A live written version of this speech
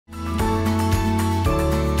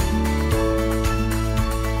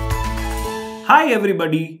Hi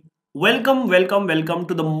everybody, welcome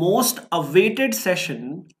to the most awaited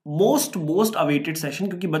session, most awaited session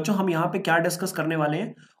क्योंकि बच्चों हम यहाँ पे क्या डिस्कस करने वाले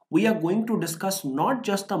हैं? We are going to discuss not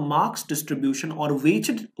just the marks distribution or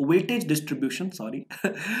weightage distribution, sorry,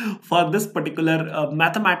 for this particular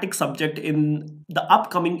mathematics subject in the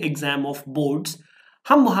upcoming exam of boards.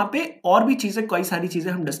 हम वहां पे और भी चीजें कई सारी चीजें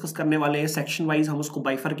हम डिस्कस करने वाले हैं सेक्शन वाइज हम उसको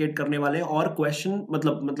बाइफरकेट करने वाले हैं और क्वेश्चन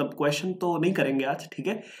मतलब क्वेश्चन तो नहीं करेंगे आज, ठीक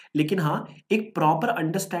है, लेकिन हाँ एक प्रॉपर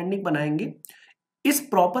अंडरस्टैंडिंग बनाएंगे। इस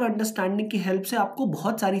प्रॉपर अंडरस्टैंडिंग की हेल्प से आपको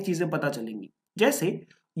बहुत सारी चीजें पता चलेंगी। जैसे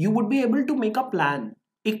you would be able to make a plan,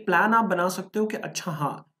 एक प्लान आप बना सकते हो कि अच्छा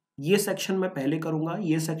हाँ ये सेक्शन मैं पहले करूंगा,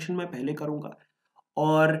 ये सेक्शन मैं पहले करूंगा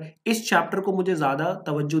और इस चैप्टर को मुझे ज्यादा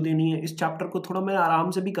तवज्जो देनी है, इस चैप्टर को थोड़ा मैं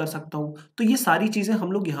आराम से भी कर सकता हूं। तो ये सारी चीजें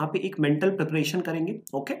हम लोग यहाँ पे एक मेंटल प्रिपरेशन करेंगे।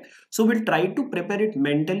 Okay, so will try to prepare it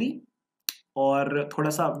mentally और थोड़ा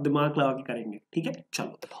सा दिमाग लगा के करेंगे, ठीक है।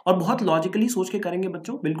 चलो, और बहुत लॉजिकली सोच के करेंगे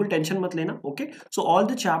बच्चों, बिल्कुल टेंशन मत लेना। Okay, so all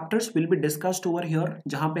the chapters will be discussed over here,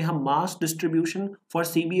 जहां पे हम mass distribution for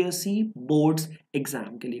CBSE boards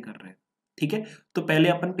exam के लिए कर रहे हैं, ठीक है। तो पहले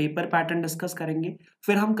अपन पेपर पैटर्न डिस्कस करेंगे,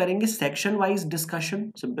 फिर हम करेंगे सेक्शन वाइज डिस्कशन,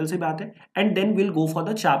 सिंपल सी बात है, and then will go for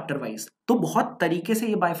the chapter wise. तो बहुत तरीके से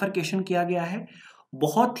ये बाइफरकेशन किया गया है,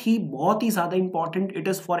 बहुत ही ज्यादा important it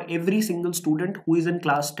is for every single student who is in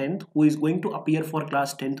class 10th who is going to appear for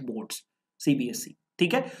class 10th boards CBSE,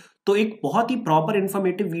 ठीक है। तो एक बहुत ही प्रॉपर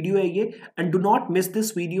इंफॉर्मेटिव वीडियो है ये, and do not miss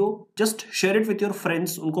this video, just share it with your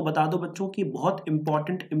friends, उनको बता दो बच्चों की बहुत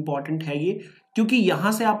इंपॉर्टेंट है ये, क्योंकि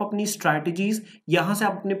यहां से आप अपनी स्ट्रैटेजीज, यहां से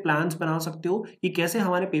आप अपने प्लान्स बना सकते हो कि कैसे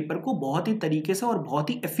हमारे पेपर को बहुत ही तरीके से और बहुत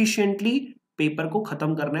ही एफिशिएंटली पेपर को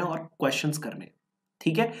खत्म करना है और क्वेश्चंस करने,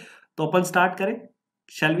 ठीक है। तो अपन स्टार्ट करें,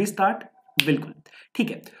 शैल वी स्टार्ट? बिल्कुल, ठीक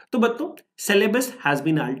है। तो बच्चों syllabus has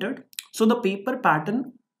been Altered, so the paper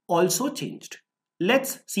pattern also changed. Let's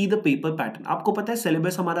see the paper pattern. आपको पता है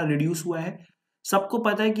सिलेबस हमारा रिड्यूस हुआ है, सबको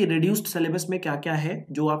पता है कि रिड्यूस्ड सिलेबस में क्या क्या है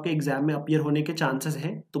जो आपके एग्जाम में अपीयर होने के चांसेस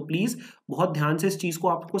हैं। तो प्लीज बहुत ध्यान से इस चीज को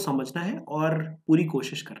आपको समझना है और पूरी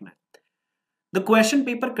कोशिश करना है। The question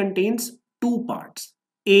paper contains two parts,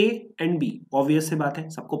 A and B, obvious से बात है,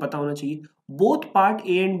 सबको पता होना चाहिए। Both part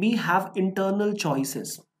A and B have internal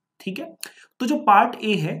choices, ठीक है। तो जो पार्ट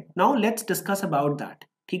ए है, now let's discuss about that,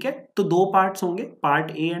 ठीक है। तो दो पार्ट्स होंगे,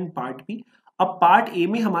 part A and part B. अब पार्ट ए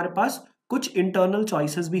में हमारे पास कुछ इंटरनल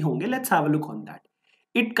चॉइसेस भी होंगे, let's have a look on that.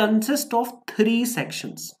 It consist of 3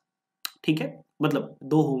 sections, ठीक है, मतलब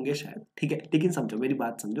 2 होंगे शायद, ठीक है, लेकिन समझो मेरी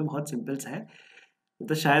बात समझो, बहुत सिंपल सा है,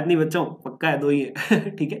 तो शायद नहीं बच्चों, पक्का है 2 ही है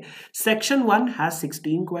ठीक है। सेक्शन 1 हैज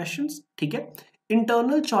 16 क्वेश्चंस, ठीक है।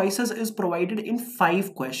 Internal choices is provided in 5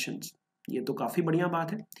 questions, ये तो काफी बढ़िया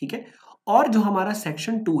बात है, ठीक है। और जो हमारा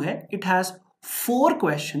सेक्शन 2 है, it has 4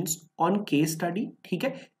 questions on case study, ठीक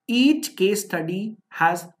है। Each case study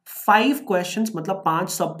has 5 questions, मतलब 5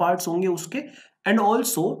 सब पार्ट्स होंगे उसके, एंड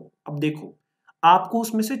ऑल्सो अब देखो आपको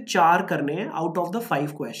उसमें से 4 करने हैं आउट ऑफ द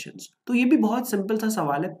 5 क्वेश्चंस। तो ये भी बहुत सिंपल सा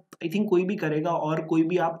सवाल है, आई थिंक कोई भी करेगा, और कोई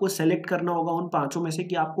भी आपको सेलेक्ट करना होगा उन 5 में से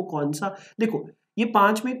कि आपको कौन सा। देखो ये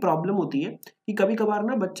 5 में एक प्रॉब्लम होती है कि कभी कभार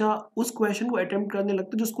ना बच्चा उस क्वेश्चन को अटेम्प्ट करने लगता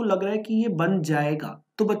है जो उसको लग रहा है कि ये बन जाएगा,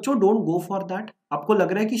 तो बच्चों डोंट गो फॉर दैट। आपको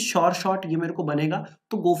लग रहा है कि शॉर्ट ये मेरे को बनेगा,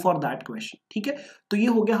 तो गो फॉर दैट क्वेश्चन, ठीक है। तो ये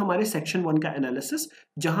हो गया हमारे सेक्शन 1 का एनालिसिस,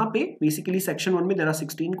 जहां पे बेसिकली सेक्शन 1 में there are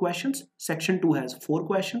 16 questions, section 2 has 4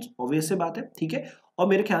 questions, obvious से बात है, ठीक है। और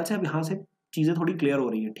मेरे ख्याल से अब यहां से चीजें थोड़ी क्लियर हो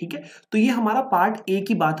रही है, ठीक है। तो ये हमारा पार्ट ए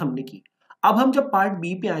की बात हमने की। अब हम जब पार्ट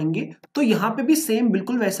बी पे आएंगे तो यहां पे भी सेम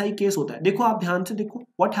बिल्कुल वैसा ही केस होता है। देखो आप ध्यान से देखो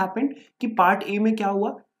व्हाट हैपेंड कि पार्ट ए में क्या हुआ,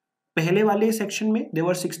 पहले वाले सेक्शन में देयर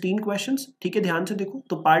वर 16 क्वेश्चंस, ठीक है, ध्यान से देखो।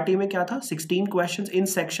 तो पार्ट ए में क्या था, 16 क्वेश्चंस इन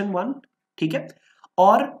सेक्शन 1, ठीक है,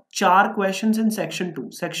 और 4 क्वेश्चंस इन सेक्शन 2।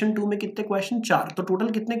 सेक्शन 2 में कितने क्वेश्चन, 4, तो टोटल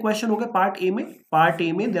कितने क्वेश्चन हो गए पार्ट ए में? पार्ट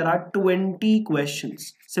ए में देयर आर 20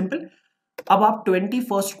 क्वेश्चंस, सिंपल। अब आप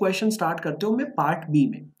 21st क्वेश्चन स्टार्ट करते हो में पार्ट बी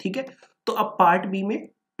में, ठीक है। तो अब पार्ट बी में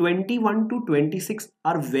 21 to 26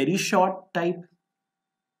 are very short type,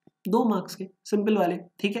 2 marks के सिंपल वाले,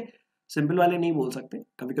 ठीक है। सिंपल वाले नहीं बोल सकते,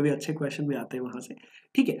 कभी कभी अच्छे क्वेश्चन भी आते हैं वहां से,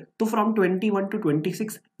 ठीक है। तो from 21 to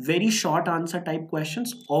 26 very short answer type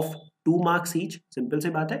questions of 2 marks each, simple सी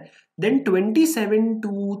बात है। Then 27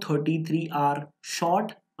 to 33 are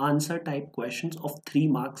short answer type questions of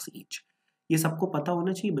 3 marks each. ये सबको पता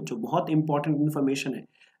होना चाहिए बच्चों, बहुत इंपॉर्टेंट इंफॉर्मेशन है।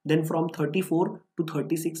 Then from 34 to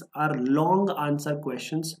 36 are long answer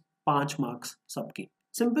questions, 5 marks सबके।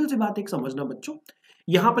 सिंपल सी बात एक समझना बच्चों,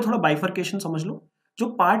 यहां पे थोड़ा बाइफरकेशन समझ लो। जो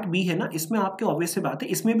पार्ट बी है ना, इसमें आपके ऑब्वियस से बात है,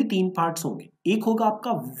 इसमें भी 3 पार्ट्स होंगे। एक होगा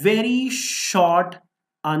आपका very short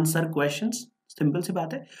answer questions, simple सी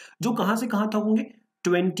बात है, जो कहां से कहां तक होंगे,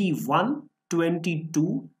 21,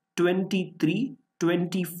 22, 23,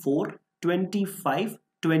 24, 25,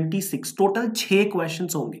 26, टोटल 6 क्वेश्चन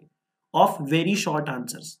होंगे ऑफ वेरी शॉर्ट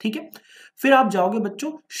आंसर्स, ठीक है। फिर आप जाओगे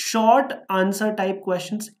बच्चों short answer type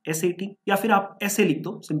questions, SAT, या फिर आप ऐसे लिख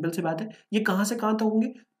दो, सिंपल सी बात है। ये कहां से कहां तक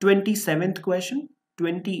होंगे? 27th question,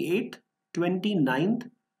 28th, 29th,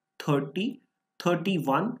 30,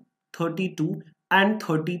 31, 32 and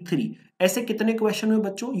 33। ऐसे कितने क्वेश्चन हुए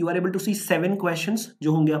बच्चों? You are able to C 7 questions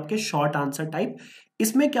जो होंगे आपके शॉर्ट आंसर टाइप।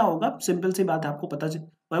 इसमें क्या होगा? सिंपल सी बात है,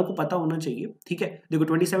 आपको पता होना चाहिए, ठीक है। देखो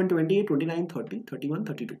 27, 28, 29, 30, 31,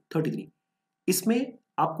 32, 33, इसमें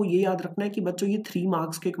आपको ये याद रखना है कि बच्चों ये 3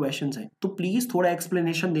 मार्क्स के क्वेश्चंस हैं, तो प्लीज थोड़ा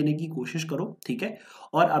एक्सप्लेनेशन देने की कोशिश करो, ठीक है।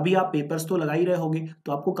 और अभी आप पेपर्स तो लगा ही रहे होगे,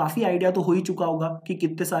 तो आपको काफी आइडिया तो हो ही चुका होगा कि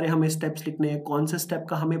कितने सारे हमें स्टेप्स लिखने हैं, कौन से स्टेप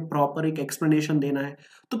का हमें प्रॉपर एक एक्सप्लेनेशन देना है।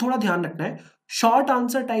 तो थोड़ा ध्यान रखना है शॉर्ट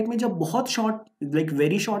आंसर टाइप में, जब बहुत short like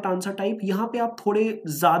very short answer type, यहाँ पे आप थोड़े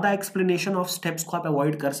ज्यादा एक्सप्लेनेशन ऑफ स्टेप्स को आप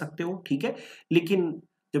अवॉइड कर सकते हो, ठीक है। लेकिन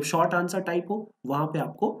जब शॉर्ट आंसर टाइप हो वहां पे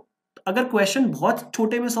आपको, अगर क्वेश्चन बहुत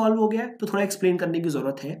छोटे में सॉल्व हो गया है तो थोड़ा एक्सप्लेन करने की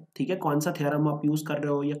जरूरत है, ठीक है। कौन सा थ्योरम आप यूज कर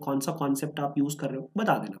रहे हो या कौन सा कॉन्सेप्ट आप यूज कर रहे हो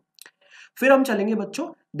बता देना। फिर हम चलेंगे बच्चों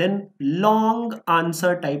then long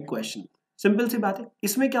answer type question. Simple सी बात है,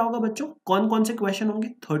 इसमें क्या होगा बच्चों? कौन कौन से क्वेश्चन होंगे?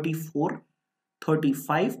 34,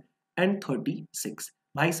 35 एंड 36।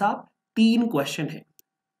 भाई साहब 3 क्वेश्चन है,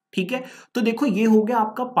 ठीक है। तो देखो ये हो गया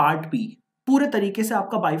आपका पार्ट बी, पूरे तरीके से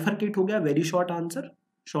आपका बाइफरकेट हो गया, very short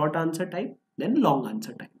answer type, then long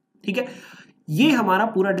answer type, ठीक है। ये हमारा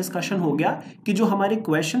पूरा डिस्कशन हो गया कि जो हमारे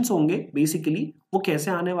क्वेश्चंस होंगे बेसिकली वो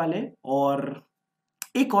कैसे आने वाले हैं। और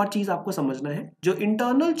एक और चीज आपको समझना है, जो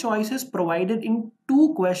internal choices provided in 2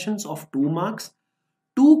 questions of 2 marks,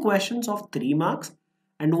 2 questions of 3 marks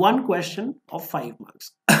and 1 question of 5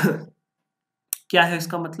 marks. क्या है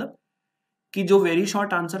इसका मतलब? कि जो वेरी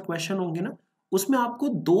शॉर्ट आंसर क्वेश्चन होंगे ना, उसमें आपको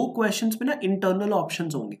 2 क्वेश्चंस में ना इंटरनल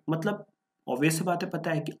ऑप्शंस होंगे, मतलब ऑब्वियस बात है,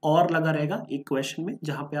 पता है कि और लगा रहेगा एक क्वेश्चन में,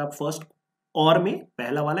 जहां पे आप फर्स्ट और में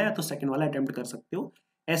पहला वाला या तो सेकंड वाला अटेम्प्ट कर सकते हो।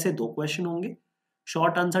 ऐसे 2 क्वेश्चन होंगे,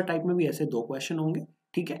 शॉर्ट आंसर टाइप में भी ऐसे 2 क्वेश्चन होंगे,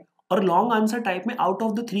 ठीक है। और लॉन्ग आंसर टाइप में आउट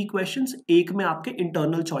ऑफ द 3 क्वेश्चंस एक में आपके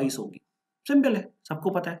इंटरनल चॉइस होगी। सिंपल है, सबको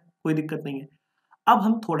पता है, कोई दिक्कत नहीं है। अब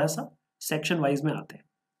हम थोड़ा सा सेक्शन वाइज में आते हैं,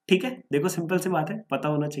 ठीक है। देखो सिंपल सी बात है, पता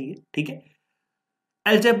होना चाहिए, ठीक है।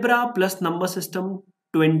 Algebra plus number system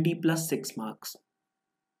 20 plus 6 marks,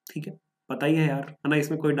 ठीक है, पता ही है यार, है ना,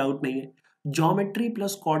 इसमें कोई डाउट नहीं है। Geometry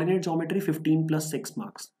plus coordinate geometry 15 plus 6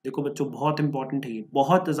 marks. देखो बच्चों बहुत इंपॉर्टेंट है, ये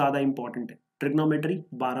बहुत ज्यादा इंपॉर्टेंट है। ट्रिग्नोमेट्री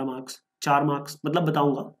 12 मार्क्स, 4 मार्क्स, मतलब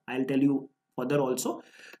बताऊंगा, I will tell you further also.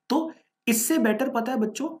 तो इससे बेटर पता है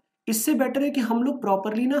बच्चों, इससे बेटर है कि हम लोग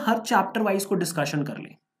प्रॉपरली ना हर चैप्टर वाइज को डिस्कशन कर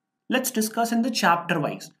लें। Let's discuss in the chapter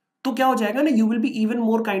wise, तो क्या हो जाएगा ना, you will be even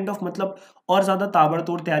more kind of, मतलब और ज्यादा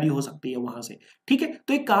ताबड़तोड़ तैयारी हो सकती है वहां से, ठीक है।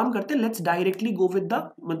 तो एक काम करते हैं, let's directly go with the,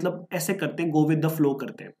 मतलब ऐसे करते हैं, गो विद द फ्लो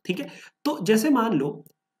करते हैं, ठीक है। तो जैसे मान लो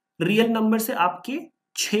रियल नंबर से आपके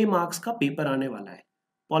 6 मार्क्स का पेपर आने वाला है,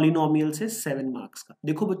 पॉलिनोमियल से 7 मार्क्स का।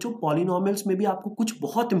 देखो बच्चों पॉलिनोमियल्स में भी आपको कुछ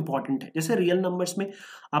बहुत इंपॉर्टेंट है, जैसे रियल नंबर्स में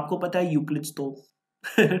आपको पता है यूक्लिड्स तो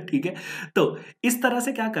ठीक है। तो इस तरह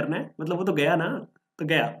से क्या करना है, मतलब वो तो गया ना, तो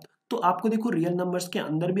गया। तो आपको देखो रियल नंबर्स के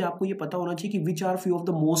अंदर भी आपको ये पता होना चाहिए कि which are few of the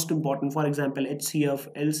most important, for example HCF,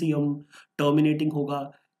 LCM, terminating होगा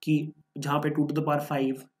कि जहां पे 2 to the power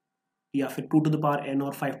 5 या फिर 2 to the power n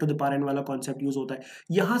और 5 to the power n वाला कॉन्सेप्ट यूज होता है।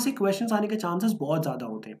 यहां से क्वेश्चंस आने के चांसेस बहुत ज्यादा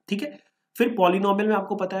होते हैं, ठीक है। फिर पॉलिनोमियल में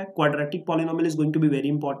आपको पता है quadratic polynomial is going to be very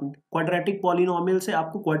important. Quadratic polynomial से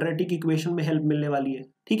आपको क्वाड्रेटिक इक्वेशन में हेल्प मिलने वाली है,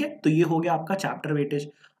 ठीक है। तो ये हो गया आपका चैप्टर वेटेज।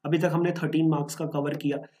 अभी तक हमने 13 मार्क्स का कवर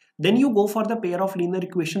किया। Then you go for the pair of linear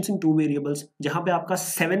equations in 2 variables, जहां पे आपका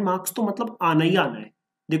 7 मार्क्स तो मतलब आना ही आना है।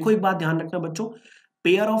 देखो एक बात ध्यान रखना बच्चों,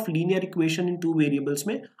 pair of linear equation in 2 variables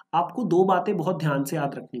में आपको 2 बातें बहुत ध्यान से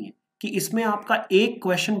याद रखनी है, कि इसमें आपका एक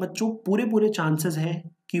क्वेश्चन बच्चों पूरे चांसेस हैं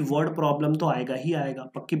कि वर्ड प्रॉब्लम तो आएगा ही आएगा,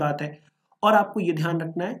 पक्की बात है। और आपको ये ध्यान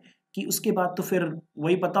रखना है कि उसके बाद तो फिर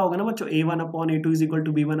वही पता होगा ना बच्चों, A1/A2 is equal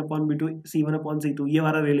to B1/B2 C1/C2, ये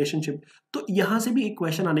वाला रिलेशनशिप। तो यहां से भी एक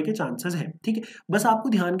क्वेश्चन आने के चांसेस है, ठीक है। बस आपको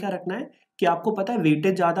ध्यान क्या रखना है कि आपको पता है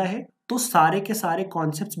वेटेज ज्यादा है, तो सारे के सारे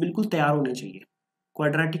कॉन्सेप्ट्स बिल्कुल तैयार होने चाहिए।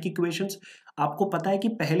 क्वाड्रेटिक इक्वेशंस, आपको पता है कि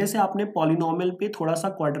पहले से आपने पॉलिनोमियल पे थोड़ा सा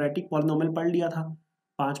क्वाड्रेटिक पॉलिनोमियल पढ़ लिया था,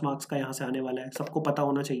 5 मार्क्स का यहाँ से आने वाला है, सबको पता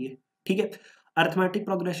होना चाहिए, ठीक है। अरिथमेटिक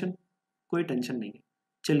प्रोग्रेशन कोई टेंशन नहीं है,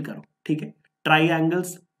 चिल करो, ठीक है।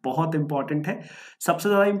 ट्राइएंगल्स बहुत इंपॉर्टेंट है, सबसे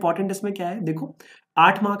ज्यादा इंपॉर्टेंट इसमें क्या है, देखो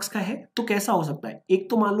 8 मार्क्स का है तो कैसा हो सकता है, एक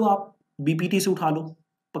तो मान लो आप बीपीटी से उठा लो,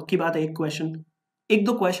 पक्की बात है, एक क्वेश्चन,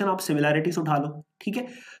 1-2 क्वेश्चन आप सिमिलैरिटी से उठा लो, ठीक है।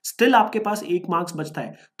 स्टिल आपके पास 1 मार्क्स बचता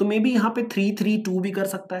है, तो मे बी यहाँ पे 3-3-2 भी कर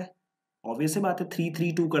सकता है, ऑब्वियस बात है, 3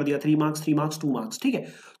 3 2 कर दिया, 3 मार्क्स 3 मार्क्स 2 मार्क्स, ठीक है।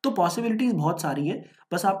 तो पॉसिबिलिटीज बहुत सारी हैं,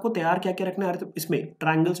 बस आपको तैयार क्या क्या रखना है। तो इसमें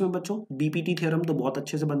ट्रायंगल्स में बच्चों बीपीटी थ्योरम तो बहुत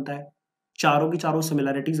अच्छे से बनता है, चारों की चारों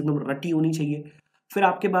सिमिलरिटीज एकदम रटी होनी चाहिए। फिर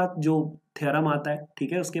आपके बाद जो थ्योरम आता है,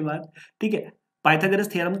 ठीक है, उसके बाद, ठीक है,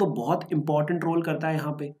 पाइथागोरस थ्योरम तो बहुत इंपॉर्टेंट रोल करता है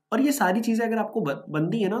यहाँ पे। और ये सारी चीजें अगर आपको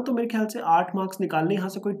बनती है ना, तो मेरे ख्याल से 8 मार्क्स निकालने यहाँ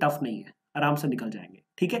से कोई टफ नहीं है, आराम से निकल जाएंगे,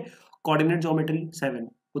 ठीक है। कोऑर्डिनेट ज्योमेट्री 7,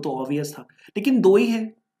 वो तो ऑब्वियस था, लेकिन दो ही है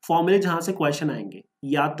फॉर्मूले जहां से क्वेश्चन आएंगे,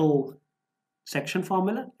 या तो सेक्शन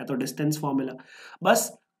फॉर्मूला या तो डिस्टेंस फॉर्मूला।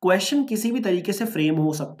 बस क्वेश्चन किसी भी तरीके से फ्रेम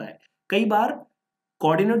हो सकता है। कई बार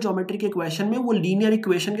कोऑर्डिनेट ज्योमेट्री के क्वेश्चन में वो लीनियर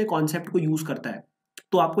इक्वेशन के कॉन्सेप्ट को यूज करता है,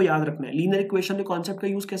 तो आपको याद रखना है लीनियर इक्वेशन के कॉन्सेप्ट का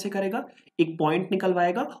यूज कैसे करेगा। एक पॉइंट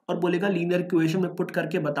निकलवाएगा और बोलेगा लीनियर इक्वेशन में पुट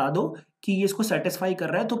करके बता दो कि ये इसको सेटिस्फाई कर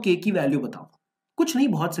रहा है, तो के की वैल्यू बताओ। कुछ नहीं,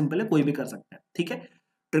 बहुत सिंपल है, कोई भी कर सकता है, ठीक है।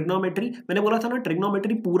 ट्रिग्नोमेट्री, मैंने बोला था ना,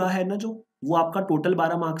 ट्रिग्नोमेट्री पूरा है ना जो, वो आपका टोटल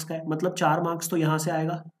 12 मार्क्स का है, मतलब 4 मार्क्स तो यहां से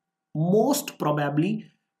आएगा। मोस्ट प्रोबेबली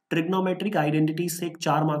ट्रिग्नोमेट्रिक आइडेंटिटी से एक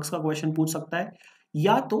 4 मार्क्स का क्वेश्चन पूछ सकता है,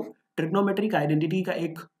 या तो ट्रिग्नोमेट्रिक आइडेंटिटी का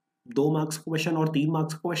एक 2 मार्क्स का क्वेश्चन और 3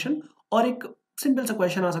 मार्क्स का क्वेश्चन, और एक सिंपल सा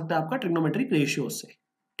क्वेश्चन आ सकता है आपका ट्रिग्नोमेट्रिक रेशियोज से,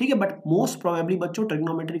 ठीक है। बट मोस्ट प्रोबेबली बच्चों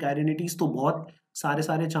ट्रिग्नोमेट्रिक आइडेंटिटीज तो बहुत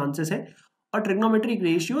सारे चांसेस है, और ट्रिग्नोमेट्रिक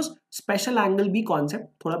रेशियोज, स्पेशल एंगल भी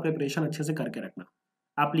कॉन्सेप्ट थोड़ा प्रिपरेशन अच्छे से करके रखना।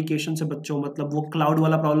 एप्लीकेशन से बच्चों, मतलब वो क्लाउड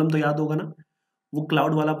वाला प्रॉब्लम तो याद होगा ना, वो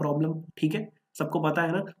क्लाउड वाला प्रॉब्लम, ठीक है, सबको पता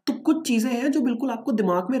है ना। तो कुछ चीजें हैं जो बिल्कुल आपको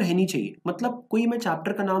दिमाग में रहनी चाहिए, मतलब कोई मैं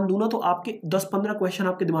चैप्टर का नाम दूं ना, तो आपके 10-15 क्वेश्चन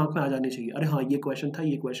आपके दिमाग में आ जाने चाहिए। अरे हाँ, ये क्वेश्चन था,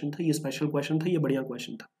 ये क्वेश्चन था, ये स्पेशल क्वेश्चन था, ये बढ़िया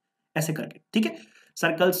क्वेश्चन था, ऐसे करके, ठीक है।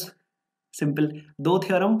 सर्कल्स सिंपल, 2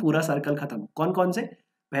 थ्योरम पूरा सर्कल खत्म। कौन कौन से?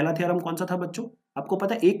 पहला थ्योरम कौन सा था बच्चों, आपको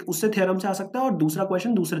पता है, एक उससे थ्योरम से आ सकता है और दूसरा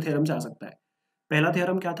क्वेश्चन दूसरे थ्योरम से आ सकता है। पहला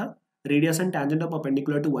थ्योरम क्या था? Radius and tangent of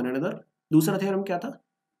perpendicular to one another. दूसरा थ्योरम क्या था?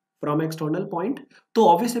 From external point. तो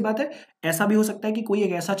ऑब्वियस बात है, ऐसा भी हो सकता है कि कोई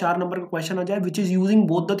एक ऐसा 4 नंबर का क्वेश्चन आ जाए which is using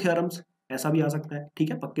both the theorems, ऐसा भी आ सकता है, ठीक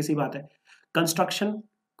है, पक्की सी बात है। कंस्ट्रक्शन,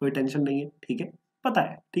 कोई टेंशन नहीं है, ठीक है, पता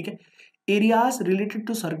है, ठीक है। एरियाज रिलेटेड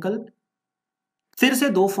टू सर्कल, फिर से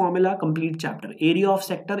 2 formula complete chapter, area of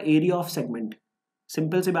sector, area of segment.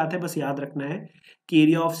 Simple सी बात है, बस याद रखना है कि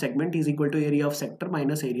area of segment is equal to area of sector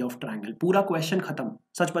minus area of triangle. पूरा क्वेश्चन खत्म,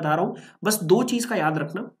 सच बता रहा हूं। बस 2 चीज का याद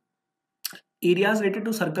रखना, एरियाज रिलेटेड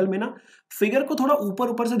टू सर्कल में ना, फिगर को थोड़ा ऊपर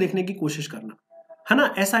ऊपर से देखने की कोशिश करना, है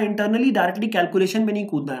ना। ऐसा इंटरनली डायरेक्टली कैलकुलेशन में नहीं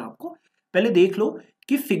कूदना है आपको। पहले देख लो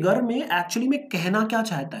कि फिगर में एक्चुअली में कहना क्या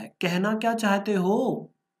चाहता है, कहना क्या चाहते हो।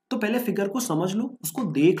 तो पहले फिगर को समझ लो, उसको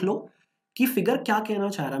देख लो कि फिगर क्या कहना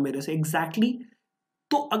चाह रहा है मेरे से एग्जैक्टली।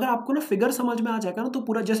 तो अगर आपको ना फिगर समझ में आ जाएगा ना, तो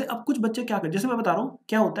पूरा, जैसे अब कुछ बच्चे क्या करते, जैसे मैं बता रहा हूँ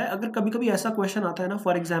क्या होता है, अगर कभी कभी ऐसा क्वेश्चन आता है ना,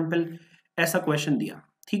 फॉर एग्जाम्पल ऐसा क्वेश्चन दिया,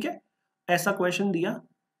 ठीक है, ऐसा क्वेश्चन दिया,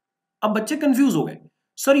 अब बच्चे कंफ्यूज हो गए,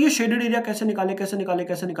 सर ये शेडेड एरिया कैसे निकाले, कैसे निकाले,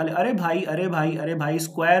 कैसे निकाले। अरे भाई, अरे भाई, अरे भाई,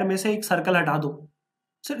 स्क्वायर में से एक सर्कल हटा दो।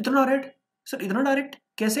 सर इतना डायरेक्ट, सर इतना डायरेक्ट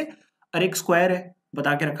कैसे? अरे एक स्क्वायर है,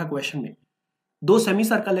 बता के रखा क्वेश्चन में, 2 सेमी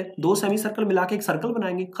सर्कल है, 2 सेमी सर्कल मिला के एक सर्कल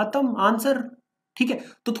बनाएंगे, खत्म आंसर, ठीक है।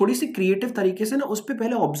 तो थोड़ी सी क्रिएटिव तरीके से ना उस पर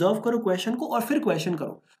पहले ऑब्जर्व करो क्वेश्चन को और फिर क्वेश्चन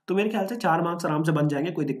करो, तो मेरे ख्याल से 4 मार्क्स आराम से बन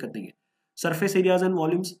जाएंगे, कोई दिक्कत नहीं है। Surface areas and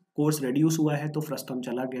volumes, course reduce हुआ है तो फ्रस्टम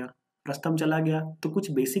चला गया, फ्रस्टम चला गया तो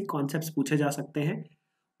कुछ बेसिक कॉन्सेप्ट्स पूछे जा सकते हैं।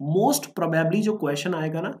 मोस्ट प्रोबेबली जो क्वेश्चन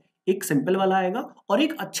आएगा ना, एक सिंपल वाला आएगा और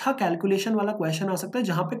एक अच्छा कैलकुलेशन वाला क्वेश्चन आ सकता है,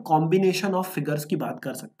 जहां पे कॉम्बिनेशन ऑफ फिगर्स की बात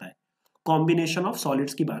कर सकता है, कॉम्बिनेशन ऑफ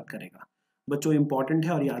सॉलिड्स की बात करेगा। बच्चों इंपॉर्टेंट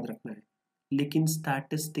है और याद रखना है। लेकिन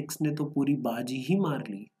स्टैटिस्टिक्स ने तो पूरी बाजी ही मार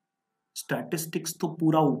ली, स्टैटिस्टिक्स तो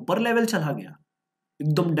पूरा ऊपर लेवल चला गया,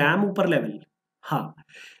 एकदम डैम ऊपर लेवल। हाँ,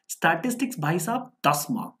 स्टैटिस्टिक्स भाई साहब 10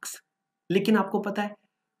 मार्क्स, लेकिन आपको पता है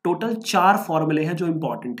टोटल 4 फॉर्मूले हैं जो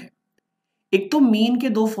इंपॉर्टेंट है। एक तो मीन के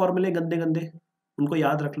 2 फॉर्मूले गंदे गंदे, उनको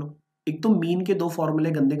याद रख लो। एक तो मीन के 2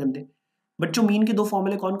 फॉर्मूले गंदे गंदे। बच्चों मीन के 2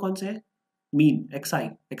 फॉर्मूले कौन कौन से हैं? मीन एक्स आई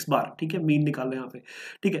एक्स बार, ठीक है, मीन निकालो यहाँ पे,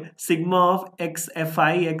 ठीक है, sigma of x F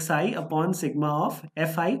I upon sigma of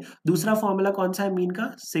F I. दूसरा फॉर्मूला कौन सा है मीन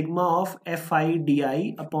का? Sigma of F I D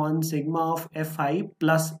I upon sigma of F I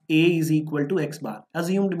plus A is equal to x bar,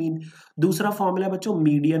 assumed mean. दूसरा formula है बच्चों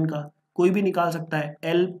median का, कोई भी निकाल सकता है,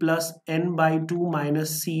 L plus N by two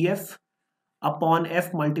minus C F upon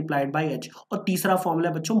F multiplied by H. और तीसरा फॉर्मूला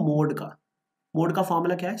है बच्चों मोड का। मोड का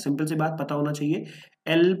फॉर्मूला क्या है? सिंपल सी बात पता होना चाहिए,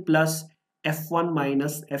 L plus f1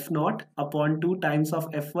 minus F not upon 2 times of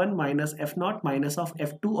f1 minus F not minus of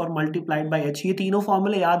f2 और मल्टीप्लाइड बाय h। ये तीनों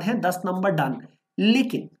फॉर्मूले याद हैं, 10 नंबर डन।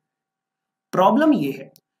 लेकिन प्रॉब्लम ये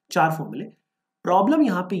है, 4 फॉर्मूले, प्रॉब्लम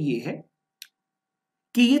यहां पे ये है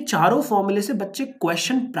कि ये चारों फॉर्मूले से बच्चे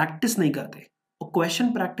क्वेश्चन प्रैक्टिस नहीं करते, और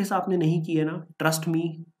क्वेश्चन प्रैक्टिस आपने नहीं की है ना, ट्रस्ट मी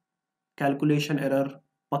कैलकुलेशन एरर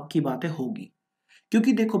पक्की बातें होगी।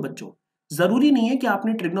 क्योंकि देखो बच्चों, जरूरी नहीं है कि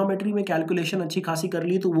आपने ट्रिग्नोमेट्री में कैलकुलेशन अच्छी खासी कर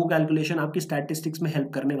ली तो वो कैलकुलेशन आपकी स्टैटिस्टिक्स में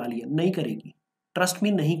हेल्प करने वाली है, नहीं करेगी, ट्रस्ट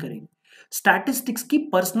मी नहीं करेगी। स्टैटिस्टिक्स की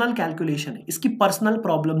पर्सनल कैलकुलेशन है, इसकी पर्सनल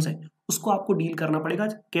प्रॉब्लम्स है, उसको आपको डील करना पड़ेगा।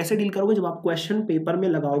 कैसे डील करोगे? जब आप क्वेश्चन पेपर में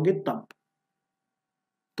लगाओगे तब।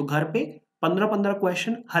 तो घर पे 15-15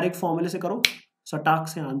 क्वेश्चन हर एक फॉर्मूले से करो, सटाक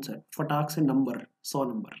से आंसर, फटाक से नंबर, 100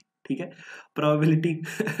 नंबर, ठीक है, प्रोबेबिलिटी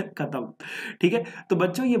खत्म। ठीक है, तो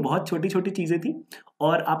बच्चों ये बहुत छोटी छोटी चीजें थी,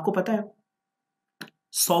 और आपको पता है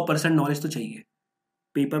 100% नॉलेज तो चाहिए,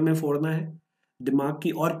 पेपर में फोड़ना है, दिमाग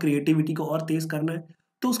की और क्रिएटिविटी को और तेज करना है,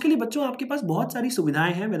 तो उसके लिए बच्चों आपके पास बहुत सारी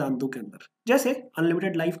सुविधाएं हैं वेदांतु के अंदर, जैसे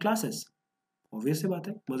अनलिमिटेड लाइव क्लासेस, ऑब्वियस सी बात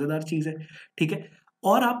है, मजेदार चीज है, ठीक है,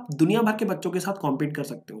 और आप दुनिया भर के बच्चों के साथ कॉम्पीट कर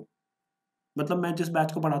सकते हो। मतलब मैं जिस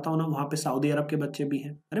बैच को पढ़ाता हूँ ना, वहाँ पे सऊदी अरब के बच्चे भी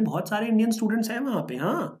हैं, अरे बहुत सारे इंडियन स्टूडेंट्स हैं वहाँ पे,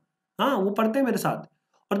 हाँ हाँ, वो पढ़ते हैं मेरे साथ,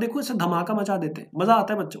 और देखो इसे धमाका मचा देते हैं, मजा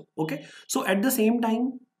आता है बच्चों। Okay, so at the same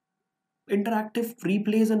time interactive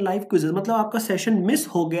रिप्लेज and live quizzes, मतलब आपका सेशन मिस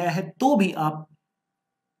हो गया है तो भी आप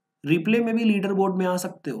रिप्ले में भी लीडर बोर्ड में आ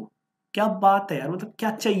सकते हो। क्या बात है यार, मतलब क्या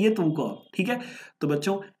चाहिए तुमको, ठीक है। तो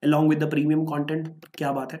बच्चों along with the premium content,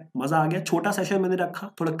 क्या बात है, मजा आ गया। छोटा सेशन मैंने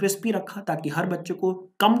रखा, थोड़ा क्रिस्पी रखा, ताकि हर बच्चे को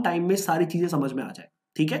कम टाइम में सारी चीजें समझ में आ जाए,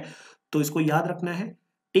 ठीक है। तो इसको याद रखना है,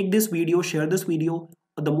 take this video, share this video.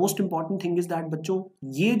 The most important thing is that बच्चों,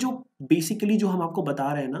 ये जो बेसिकली जो हम आपको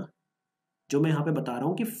बता रहे हैं ना, जो मैं यहाँ पे बता रहा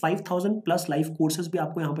हूँ कि 5000 प्लस लाइव कोर्सेज भी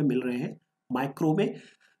आपको यहाँ पे मिल रहे हैं माइक्रो में,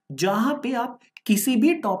 जहां पे आप किसी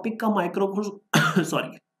भी टॉपिक का माइक्रो कोर्स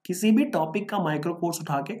सॉरी, किसी भी टॉपिक का माइक्रो कोर्स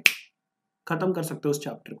उठा के खत्म कर सकते हो उस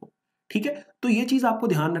चैप्टर को, ठीक है। तो ये चीज आपको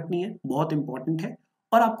ध्यान रखनी है, बहुत इंपॉर्टेंट है।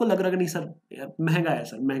 और आपको लग रहा है नहीं सर महंगा है,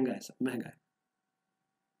 सर महंगा है, सर महंगा है,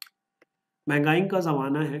 महंगाई का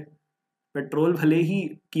जमाना है, पेट्रोल भले ही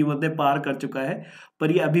कीमतें पार कर चुका है,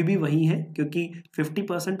 पर ये अभी भी वही है, क्योंकि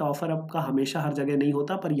 50% ऑफर आपका हमेशा हर जगह नहीं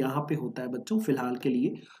होता, पर यहाँ पे होता है बच्चों फिलहाल के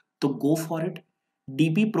लिए। तो go for it,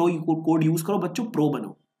 DP pro code use करो बच्चों, प्रो बनो,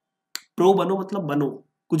 प्रो बनो मतलब बनो,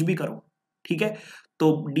 कुछ भी करो, ठीक है।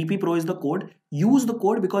 तो DP pro is the code, use the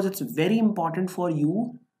code because it's very important for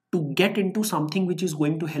you to get in to something which is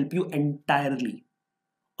going to help you entirely.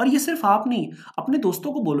 और ये सिर्फ आप नहीं, अपने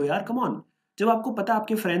दोस्तों को बोलो यार, कम ऑन। जब आपको पता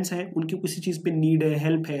आपके फ्रेंड्स हैं, उनकी किसी चीज पे नीड है,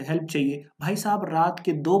 हेल्प चाहिए, भाई साहब रात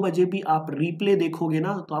के 2 बजे भी आप रिप्ले देखोगे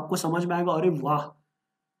ना, तो आपको समझ में आएगा, अरे वाह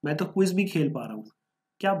मैं तो क्विज भी खेल पा रहा हूँ,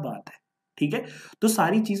 क्या बात है, ठीक है। तो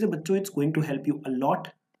सारी चीजें बच्चों it's going to help you a lot,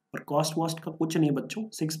 और कॉस्ट वॉस्ट का कुछ नहीं बच्चों,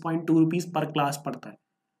 6.2 रुपीज पर क्लास पड़ता है,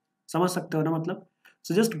 समझ सकते हो ना मतलब।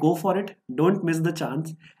 So just go for it, don't miss the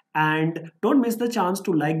chance, and don't miss the chance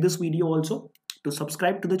to like this video also, to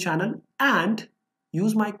subscribe to the channel, and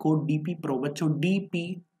use my code DP pro बच्चों, DP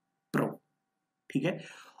pro, ठीक है।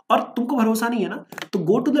 और तुमको भरोसा नहीं है ना, तो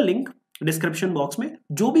go to the link description box में,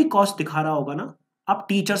 जो भी कॉस्ट दिखा रहा होगा ना, आप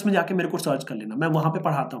टीचर्स में जाके मेरे को सर्च कर लेना, मैं वहां पे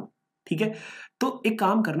पढ़ाता हूँ, ठीक है। तो एक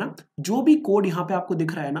काम करना, जो भी कोड यहाँ पे आपको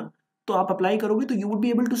दिख रहा है ना, तो आप अप्लाई करोगे तो you would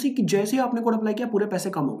be able to सी कि जैसे ही आपने कोड अप्लाई किया पूरे पैसे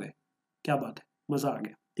कम हो गए, क्या बात है, मजा आ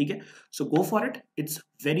गया, ठीक है। सो go for it, it's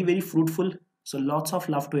very very fruitful, so lots of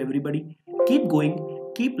love to everybody, keep going,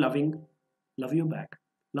 keep loving, love you back,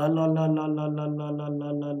 la la la la la la la la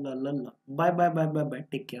la la la la, bye bye bye bye bye,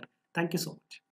 take care, thank you so much.